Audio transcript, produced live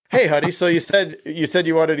Hey, honey, so you said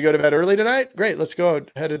you wanted to go to bed early tonight? Great, let's go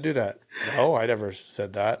ahead and do that. No, I never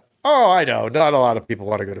said that. Oh, I know. Not a lot of people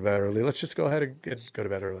want to go to bed early. Let's just go ahead and go to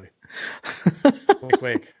bed early. Wink,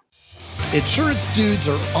 wink. Insurance dudes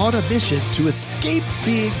are on a mission to escape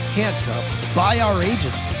being handcuffed by our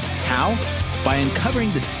agencies. How? By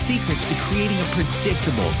uncovering the secrets to creating a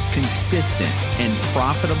predictable, consistent, and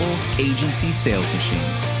profitable agency sales machine.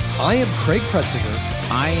 I am Craig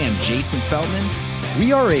Pretzinger. I am Jason Feldman.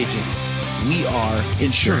 We are agents. We are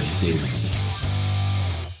insurance dudes.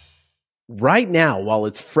 Right now, while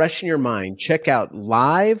it's fresh in your mind, check out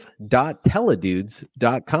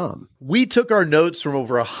live.teledudes.com. We took our notes from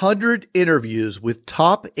over 100 interviews with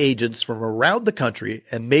top agents from around the country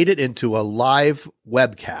and made it into a live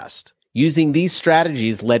webcast. Using these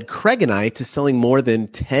strategies led Craig and I to selling more than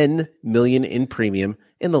 $10 million in premium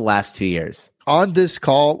in the last 2 years. On this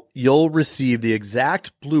call, you'll receive the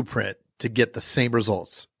exact blueprint to get the same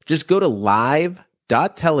results. Just go to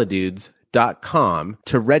live.teledudes.com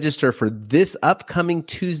to register for this upcoming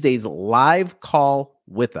Tuesday's live call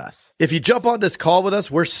with us. If you jump on this call with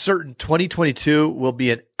us, we're certain 2022 will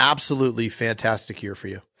be an absolutely fantastic year for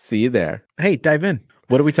you. See you there. Hey, dive in.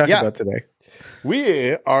 What are we talking about today?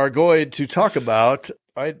 We are going to talk about,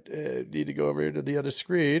 I need to go over here to the other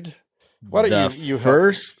screen. Why don't you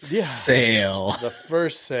first sale. The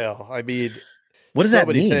first sale. I mean, what does that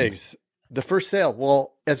mean? Things. The first sale.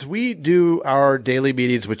 Well, as we do our daily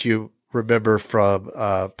meetings, which you remember from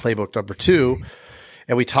Playbook number 2,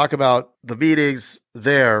 and we talk about the meetings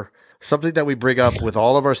there, something that we bring up with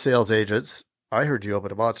all of our sales agents. I heard you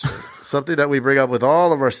open a monster. Something that we bring up with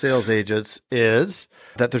all of our sales agents is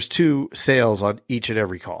that there's 2 sales on each and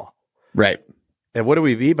every call. Right. And what do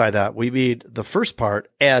we mean by that? We mean the first part,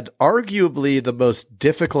 and arguably the most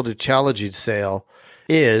difficult and challenging sale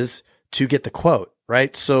is to get the quote,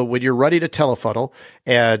 right? So when you're running a telefunnel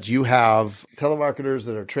and you have telemarketers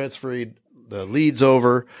that are transferring the leads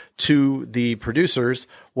over to the producers,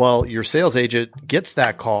 well, your sales agent gets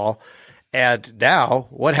that call. And now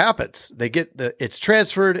what happens? They get it's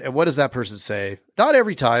transferred. And what does that person say? Not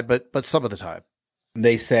every time, but some of the time.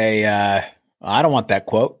 They say, I don't want that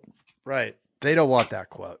quote. Right. They don't want that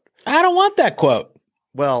quote. I don't want that quote.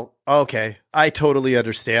 Well, okay. I totally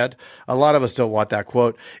understand. A lot of us don't want that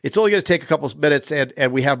quote. It's only going to take a couple of minutes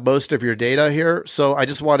and we have most of your data here. So I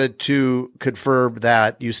just wanted to confirm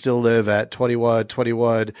that you still live at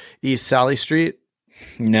 2121 East Sally Street.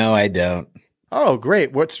 No, I don't. Oh,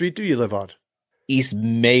 great. What street do you live on? East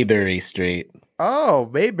Mayberry Street. Oh,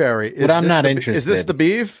 Mayberry. But I'm not interested. Is this the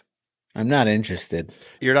beef? I'm not interested.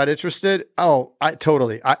 You're not interested? Oh,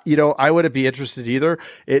 I wouldn't be interested either.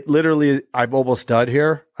 It literally, I'm almost done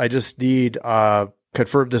here. I just need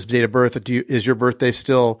confirm this date of birth. Is your birthday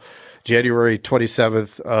still January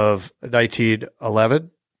 27th of 1911?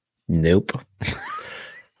 Nope.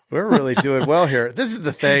 We're really doing well here. This is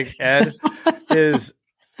the thing, Ed, is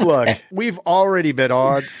look, we've already been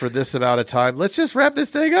on for this amount of time. Let's just wrap this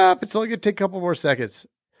thing up. It's only going to take a couple more seconds.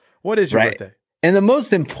 What is your birthday? And the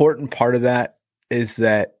most important part of that is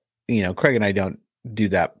that, Craig and I don't do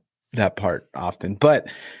that part often, but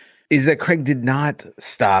is that Craig did not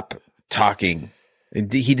stop talking.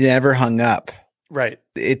 He never hung up. Right.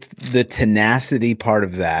 It's the tenacity part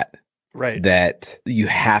of that. Right. That you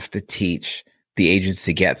have to teach the agents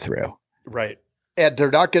to get through. Right. And they're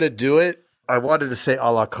not going to do it. I wanted to say a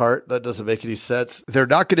la carte. That doesn't make any sense. They're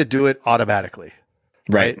not going to do it automatically.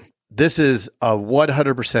 Right. This is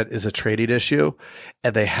 100% is a training issue,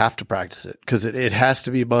 and they have to practice it because it has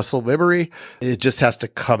to be muscle memory. It just has to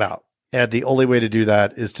come out. And the only way to do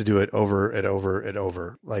that is to do it over and over and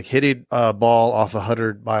over, like hitting a ball off a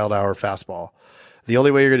 100-mile-an-hour fastball. The only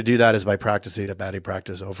way you're going to do that is by practicing a batting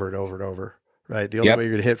practice over and over and over, right? The only way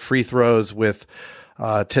you're going to hit free throws with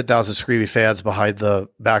 10,000 screaming fans behind the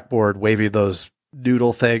backboard waving those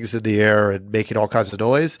noodle things in the air and making all kinds of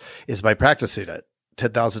noise is by practicing it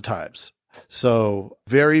 10,000 times. So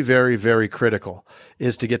very, very, very critical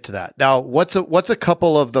is to get to that. Now, what's a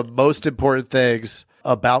couple of the most important things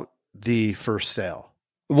about the first sale?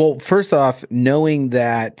 Well, first off, knowing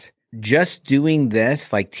that just doing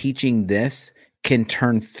this, like teaching this, can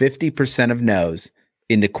turn 50% of no's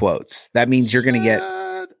into quotes. That means you're going to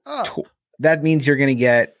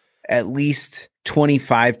get at least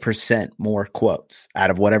 25% more quotes out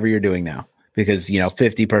of whatever you're doing now. Because,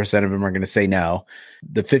 50% of them are going to say no.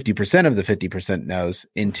 The 50% of the 50% no's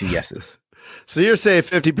into yeses. So you're saying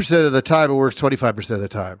 50% of the time it works 25% of the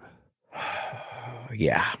time.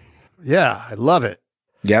 Yeah. Yeah, I love it.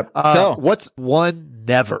 Yep. So what's one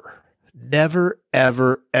never,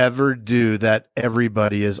 ever, ever do that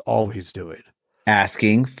everybody is always doing?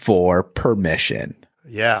 Asking for permission.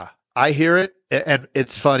 Yeah. I hear it. And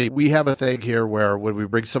it's funny. We have a thing here where when we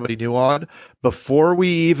bring somebody new on, before we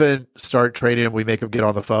even start training them, we make them get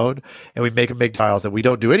on the phone and we make them make dials. And we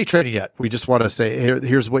don't do any training yet. We just want to say,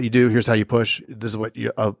 here's what you do. Here's how you push. This is what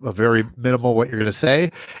a very minimal what you're going to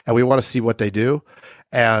say. And we want to see what they do.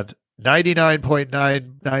 And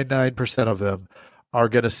 99.999% of them are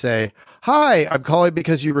going to say, hi, I'm calling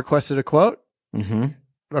because you requested a quote. Mm-hmm.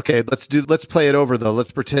 Okay, let's play it over though.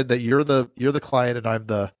 Let's pretend that you're the client and I'm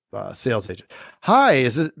the sales agent. Hi,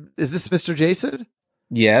 is this Mr. Jason?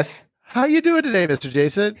 Yes. How you doing today, Mr.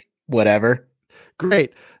 Jason? Whatever.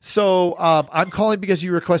 Great. So I'm calling because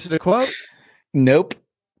you requested a quote. Nope.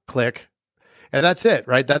 Click, and that's it,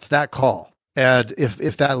 right? That's that call. And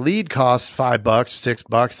if that lead costs $5, $6,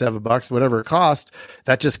 $7, whatever it costs,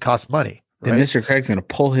 that just costs money. Right? Then Mr. Craig's going to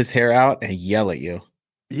pull his hair out and yell at you.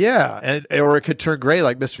 Yeah, or it could turn gray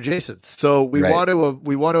like Mr. Jason. So we want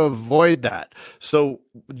to avoid that. So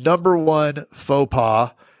number one faux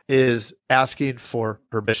pas is asking for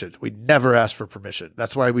permission. We never ask for permission.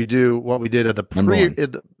 That's why we do what we did in the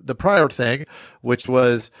prior thing, which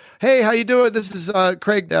was, hey, how you doing? This is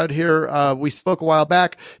Craig down here. We spoke a while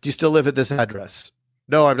back. Do you still live at this address?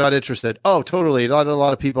 No, I'm not interested. Oh, totally. Not a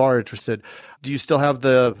lot of people are interested. Do you still have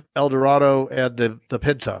the Eldorado and the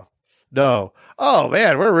Pinto? No. Oh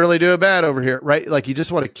man, we're really doing bad over here, right? Like you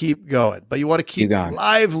just want to keep going, but you want to keep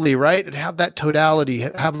lively, right? And have that tonality,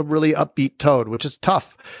 have a really upbeat tone, which is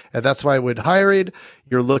tough. And that's why when hiring,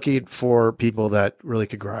 you're looking for people that really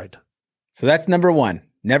can grind. So that's number one.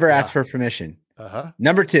 Never ask for permission.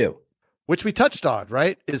 Number two, which we touched on,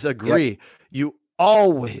 right? Is agree. Yep. You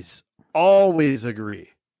always agree,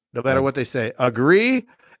 no matter what they say. Agree,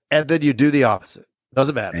 and then you do the opposite.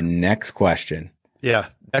 Doesn't matter. And next question. Yeah.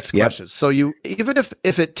 Next question. So you, even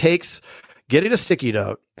if it takes getting a sticky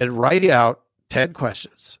note and writing out 10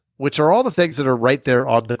 questions, which are all the things that are right there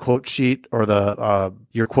on the quote sheet or the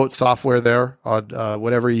your quote software there on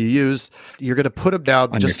whatever you use, you're going to put them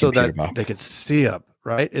down just so that they can see them,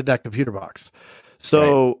 right? In that computer box.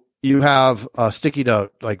 So you have a sticky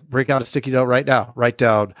note, like break out a sticky note right now, write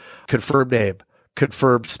down confirm name,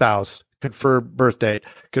 confirm spouse, confirm birth date,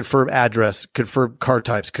 confirm address, confirm car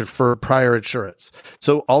types, confirm prior insurance.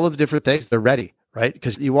 So all of the different things, they're ready, right?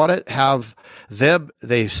 Because you want to have them,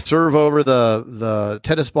 they serve over the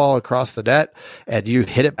tennis ball across the net and you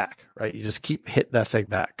hit it back, right? You just keep hitting that thing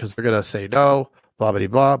back because they're going to say no, blah, blah,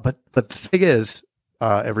 blah. But the thing is,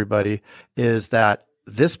 everybody, is that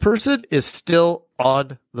this person is still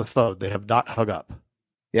on the phone. They have not hung up.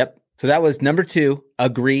 Yep. So that was number two,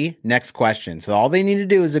 agree, next question. So all they need to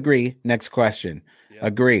do is agree, next question. Yep.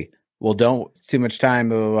 Agree. Well, don't too much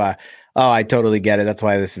time. Oh, I totally get it. That's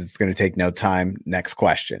why this is going to take no time. Next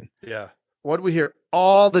question. Yeah. What we hear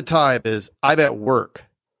all the time is, I'm at work.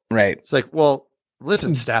 Right. It's like, well,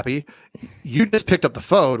 listen, Stappy, you just picked up the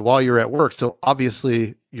phone while you're at work. So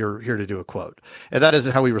obviously you're here to do a quote. And that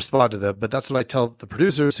isn't how we respond to them. But that's what I tell the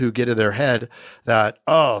producers who get in their head that,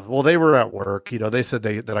 oh, well, they were at work. You know, they said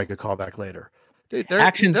that I could call back later. Dude, they're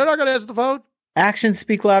not going to answer the phone. Actions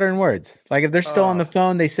speak louder than words. Like if they're still on the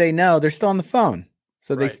phone, they say no, they're still on the phone.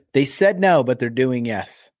 So they said no, but they're doing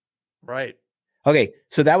yes. Right. Okay.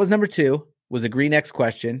 So that was number two, was agree next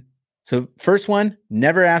question. So first one,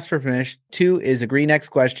 never ask for permission. Two is agree next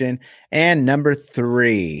question. And number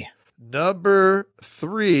three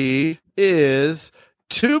is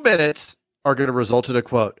 2 minutes are going to result in a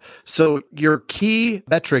quote. So your key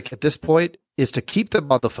metric at this point is to keep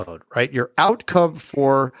them on the phone, right? Your outcome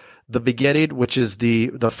for the beginning, which is the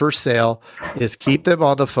first sale, is keep them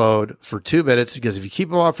on the phone for 2 minutes, because if you keep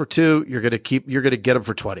them on for 2, you're going to get them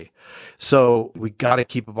for 20. So we got to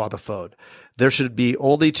keep them on the phone. There should be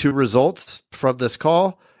only 2 results from this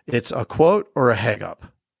call. It's a quote or a hang up.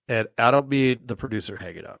 And I don't mean the producer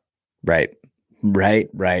hanging up. Right.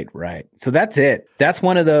 So that's it. That's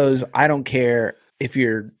one of those, I don't care if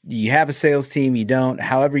you have a sales team, you don't,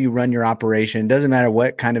 however you run your operation, doesn't matter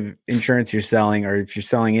what kind of insurance you're selling or if you're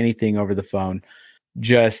selling anything over the phone,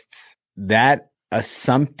 just that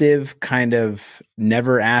assumptive kind of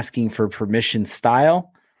never asking for permission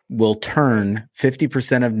style will turn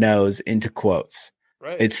 50% of no's into quotes.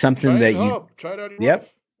 Right. It's something that you try it out in your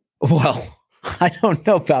life. Well, I don't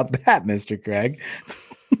know about that, Mr. Craig.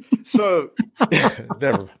 So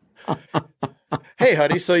never. Hey,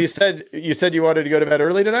 honey. So you said you wanted to go to bed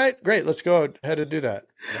early tonight? Great. Let's go ahead and do that.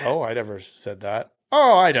 No, I never said that.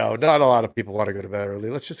 Oh, I know. Not a lot of people want to go to bed early.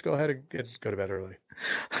 Let's just go ahead and go to bed early.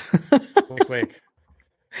 Wink, wink.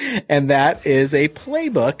 And that is a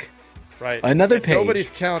playbook. Right. Another page.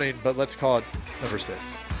 Nobody's counting, but let's call it number 6.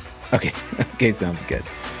 Okay. Okay. Sounds good.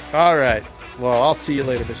 All right. Well, I'll see you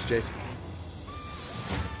later, Mr. Jason.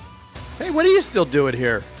 Hey, what are you still doing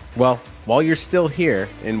here? Well, while you're still here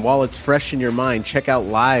and while it's fresh in your mind, check out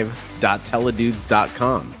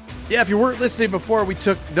live.teledudes.com. Yeah, if you weren't listening before, we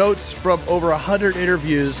took notes from over 100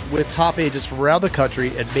 interviews with top agents from around the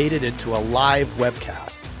country and made it into a live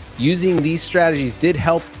webcast. Using these strategies did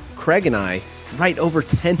help Craig and I write over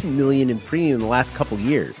 $10 million in premium in the last couple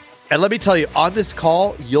years. And let me tell you, on this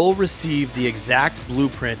call, you'll receive the exact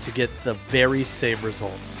blueprint to get the very same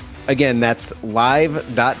results. Again, that's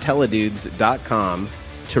live.teledudes.com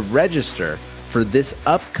to register for this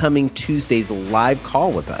upcoming Tuesday's live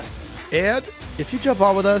call with us. And if you jump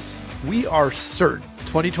on with us, we are certain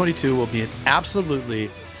 2022 will be an absolutely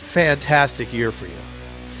fantastic year for you.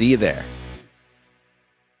 See you there.